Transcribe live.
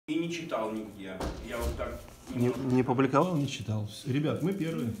И не читал нигде. Я вот так... Не публиковал, не читал. Ребят, мы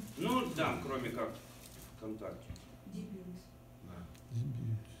первые. Ну да, кроме как ВКонтакте.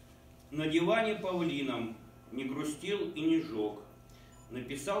 На диване павлином не грустил и не жег.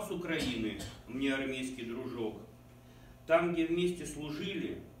 Написал с Украины мне армейский дружок. Там, где вместе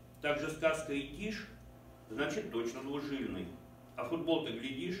служили, так же сказка и тишь, значит точно двужильный. А футбол-то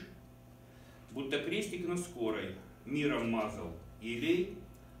глядишь, будто крестик на скорой миром мазал, елей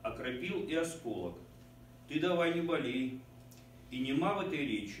окропил и осколок. Ты давай не болей. И нема в этой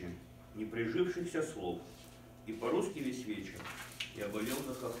речи не прижившихся слов. И по-русски весь вечер я болел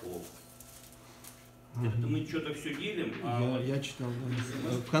за хохлов. Это мы что-то все делим. Я читал,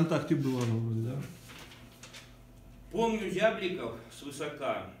 да. ВКонтакте было оно вроде, да. Помню зябликов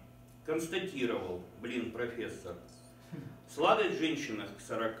свысока, констатировал, профессор. Сладость в женщинах к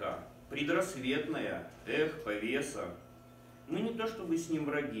 40, предрассветная, повеса. Мы не то чтобы с ним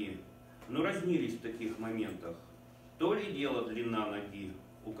враги, но разнились в таких моментах. То ли дело длина ноги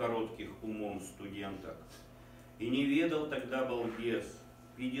у коротких умом студенток. И не ведал тогда балбес,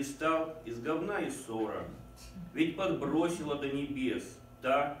 пьедестал из говна и ссора. Ведь подбросила до небес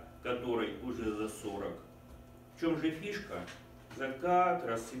та, которой уже за 40. В чем же фишка? Закат,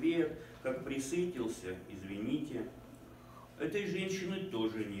 рассвет, как присытился, извините. Этой женщины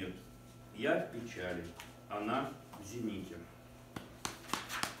тоже нет. Я в печали, она в зените.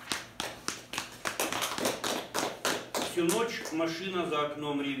 Всю ночь машина за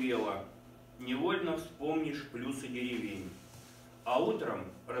окном ревела. Невольно вспомнишь плюсы деревень. А утром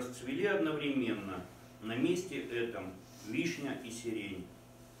расцвели одновременно на месте этом вишня и сирень.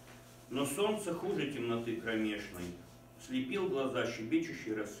 Но солнце хуже темноты кромешной. Слепил глаза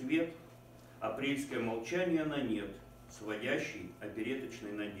щебечущий рассвет. Апрельское молчание на нет, сводящий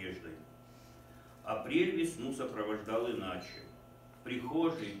опереточной надеждой. Апрель весну сопровождал иначе. В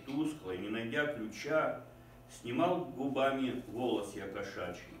прихожей, тусклой, не найдя ключа, снимал губами волос я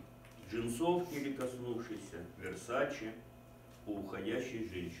кошачий. Джинсовки или коснувшийся Версаче у уходящей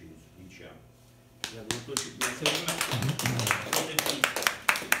женщины с плеча. Я глоточек не согласен.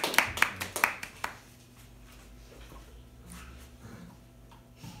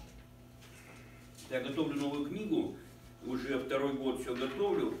 Я готовлю новую книгу, уже второй год все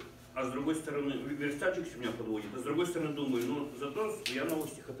готовлю, а с другой стороны, верстачек меня подводит, а с другой стороны думаю, ну зато я новое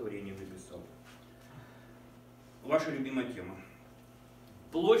стихотворение написал. Ваша любимая тема.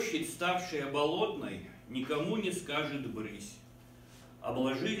 Площадь, ставшая болотной, никому не скажет брысь.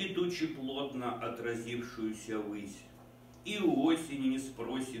 Обложили тучи плотно отразившуюся высь. И у осени не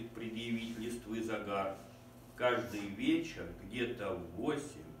спросит предъявить листвы загар. Каждый вечер где-то в 8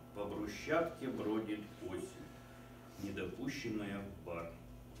 по брусчатке бродит осень, недопущенная в бар.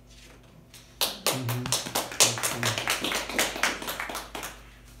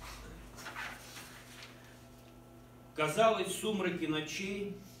 Казалось в сумраке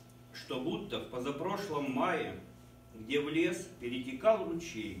ночей, что будто в позапрошлом мае, где в лес перетекал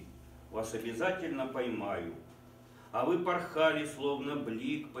ручей, вас обязательно поймаю. А вы порхали, словно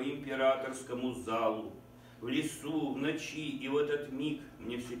блик, по императорскому залу. В лесу, в ночи, и в этот миг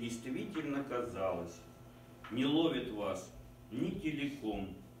мне все действительно казалось. Не ловит вас ни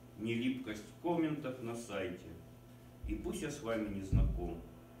телеком, ни липкость комментов на сайте. И пусть я с вами не знаком,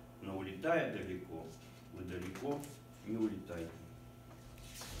 но улетая далеко, вы далеко не улетайте.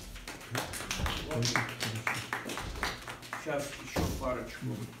 Сейчас еще парочку.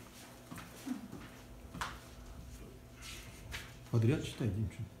 Подряд читай,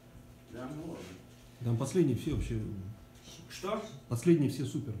 Димчик. Да, ну ладно. Там последние все вообще... Что? Последние все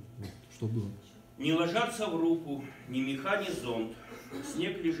супер. Вот, что было. Не ложатся в руку ни меха, ни зонт.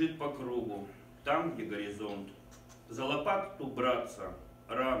 Снег лежит по кругу, там, где горизонт. За лопату браться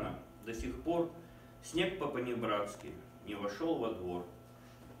рано, до сих пор снег по-понебратски не вошел во двор.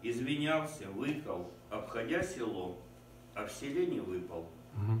 Извинялся, выкал, обходя село, а в селе не выпал,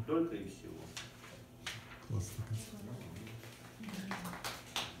 только и всего. Классно.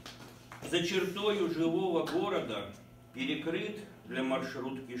 За чертою живого города перекрыт для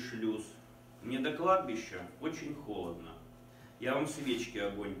маршрутки шлюз. Мне до кладбища очень холодно. Я вам свечки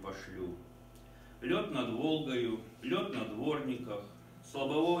огонь пошлю. Лед над Волгою, лед на дворниках.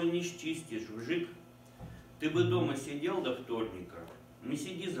 Слабового не счистишь, вжик. Ты бы дома сидел до вторника. Не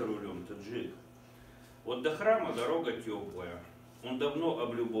сиди за рулем, таджик. Вот до храма дорога теплая. Он давно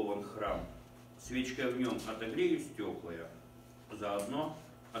облюбован храм. Свечка в нем отогреюсь теплая. Заодно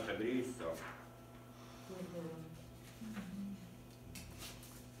отогреюсь сам.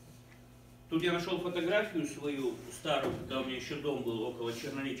 Тут я нашел фотографию свою старую, когда у меня еще дом был около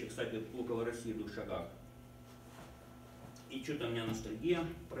Черноречья, кстати, около России в 2 шагах. И что-то у меня ностальгия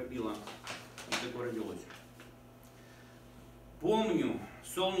пробила, и такое родилось. Помню,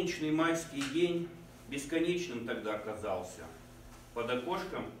 солнечный майский день бесконечным тогда казался. Под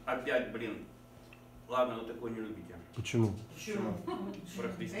окошком опять, блин, ладно, вы такое не любите. Почему? Почему? Про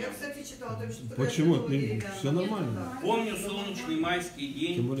христиан. Я, кстати, читала, так что Почему? Все нормально. Помню, солнечный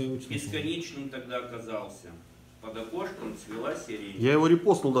майский Тем более день очень бесконечным тогда оказался. Под окошком цвела сирень. Я его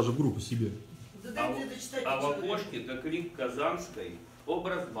репостнул даже в группу себе. А в окошке, как лик Казанской,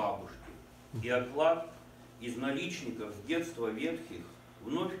 образ бабушки. И оклад из наличников с детства ветхих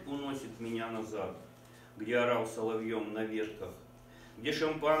вновь уносит меня назад, где орал соловьем на ветках, где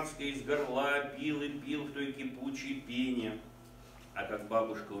шампанское из горла пил и пил в той кипучей пене. А как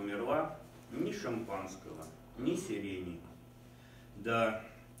бабушка умерла, ни шампанского, ни сирени. Да,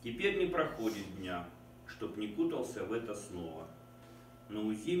 теперь не проходит дня, чтоб не кутался в это снова. Но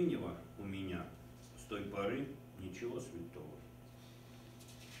у зимнего у меня с той поры ничего святого.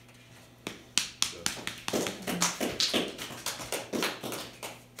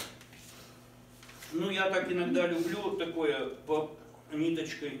 Ну, я так иногда люблю такое по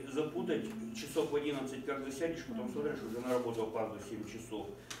ниточкой запутать. Часов в 11, как засядешь, потом смотришь, уже на работу опаздываю 7 часов.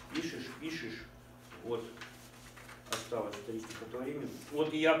 Пишешь, вот, осталось 3 стихотворения.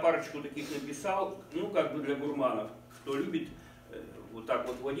 Вот я парочку таких написал, ну, как бы для гурманов, кто любит вот так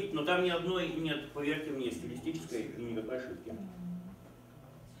вот водить, но там ни одной нет, поверьте мне, стилистической и никакой ошибки.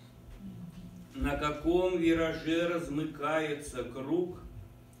 На каком вираже размыкается круг,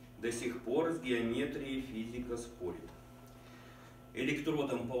 до сих пор с геометрией физика спорит.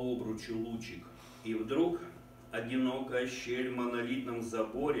 Электродом по обручу лучик, и вдруг одинокая щель в монолитном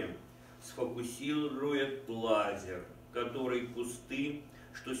заборе сфокусирует лазер, который кусты,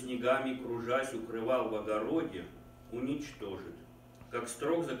 что снегами кружась укрывал в огороде, уничтожит, как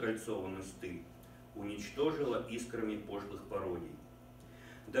строг закольцованный стыд, уничтожила искрами пошлых пародий.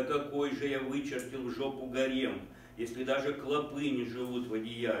 Да какой же я вычертил в жопу гарем, если даже клопы не живут в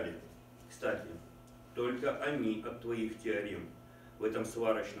одеяле. Кстати, только они от твоих теорем в этом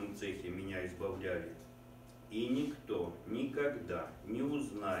сварочном цехе меня избавляли. И никто никогда не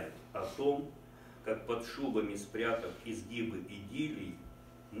узнает о том, как под шубами спрятав изгибы идиллий,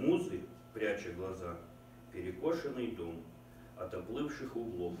 музы, пряча глаза, перекошенный дом от оплывших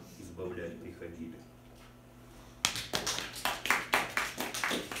углов избавлять приходили.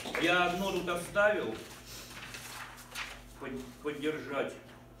 Я одно тут оставил, поддержать.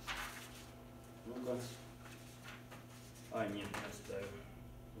 Ну-ка. А, нет, не оставил.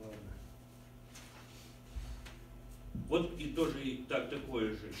 Ладно. Вот и тоже и так такое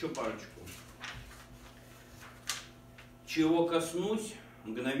же. Еще парочку. Чего коснусь,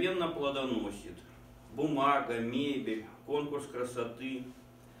 мгновенно плодоносит. Бумага, мебель, конкурс красоты.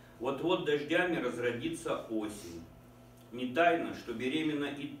 Вот-вот дождями разродится осень. Не тайно, что беременна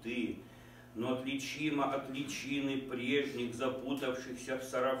и ты, но отличимо от личины прежних, запутавшихся в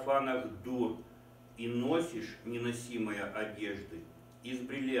сарафанах дур, и носишь неносимые одежды из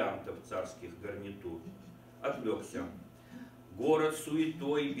бриллиантов царских гарнитур. Отвлекся. Город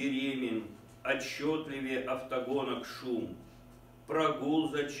суетой беремен, отчетливее автогонок шум.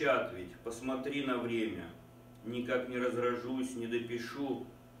 Прогул зачат ведь, посмотри на время. Никак не разражусь, не допишу.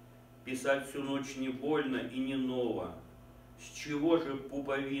 Писать всю ночь не больно и не ново. С чего же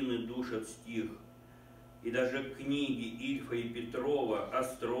пуповины душат стих? И даже книги Ильфа и Петрова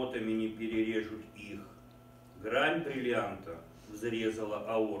остротами не перережут их. Грань бриллианта взрезала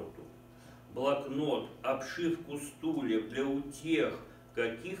аорту. Блокнот, обшивку стульев для утех,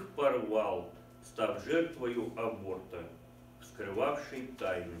 каких порвал, став жертвою аборта, вскрывавшей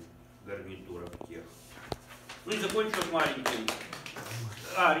тайны гарнитуров тех. Ну и закончу маленьким.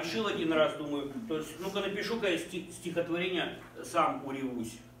 Решил один раз, думаю, то есть, ну-ка напишу-ка я стихотворение, сам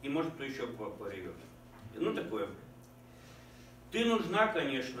уревусь, и может кто еще поревет. Ну такое. Ты нужна,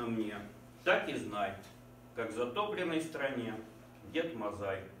 конечно, мне, так и знай, как затопленной стране Дед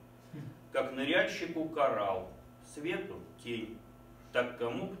Мазай, как ныряльщику коралл, свету тень, так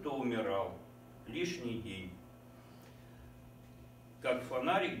кому кто умирал, лишний день. Как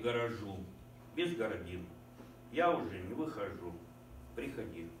фонарик к гаражу, без гордин, я уже не выхожу.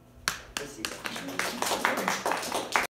 Приходи. Спасибо.